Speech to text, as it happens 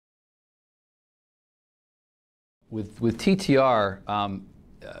With TTR,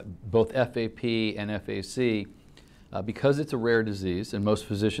 both FAP and FAC, because it's a rare disease and most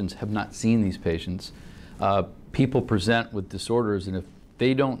physicians have not seen these patients, people present with disorders, and if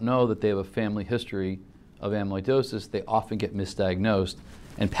they don't know that they have a family history of amyloidosis, they often get misdiagnosed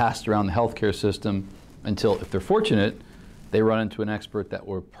and passed around the healthcare system until, if they're fortunate, they run into an expert that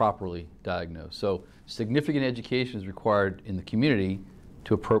were properly diagnosed. So significant education is required in the community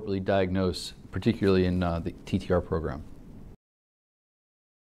to appropriately diagnose, particularly in the TTR program.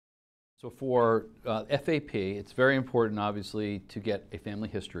 So for FAP, it's very important, obviously, to get a family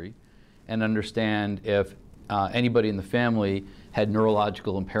history and understand if anybody in the family had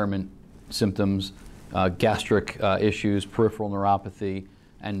neurological impairment symptoms, gastric issues, peripheral neuropathy,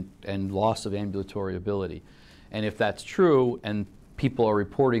 and loss of ambulatory ability. And if that's true and people are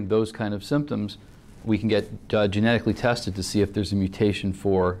reporting those kind of symptoms, we can get genetically tested to see if there's a mutation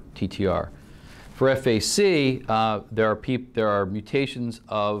for TTR. For FAC, there are mutations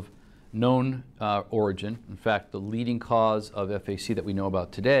of known origin. In fact, the leading cause of FAC that we know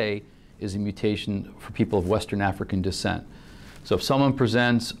about today is a mutation for people of Western African descent. So if someone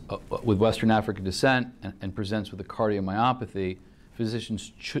presents with Western African descent and presents with a cardiomyopathy,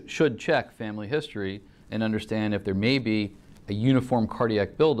 physicians should check family history and understand if there may be a uniform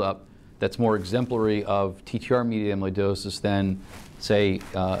cardiac buildup that's more exemplary of TTR-mediated amyloidosis than, say,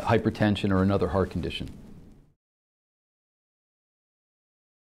 hypertension or another heart condition.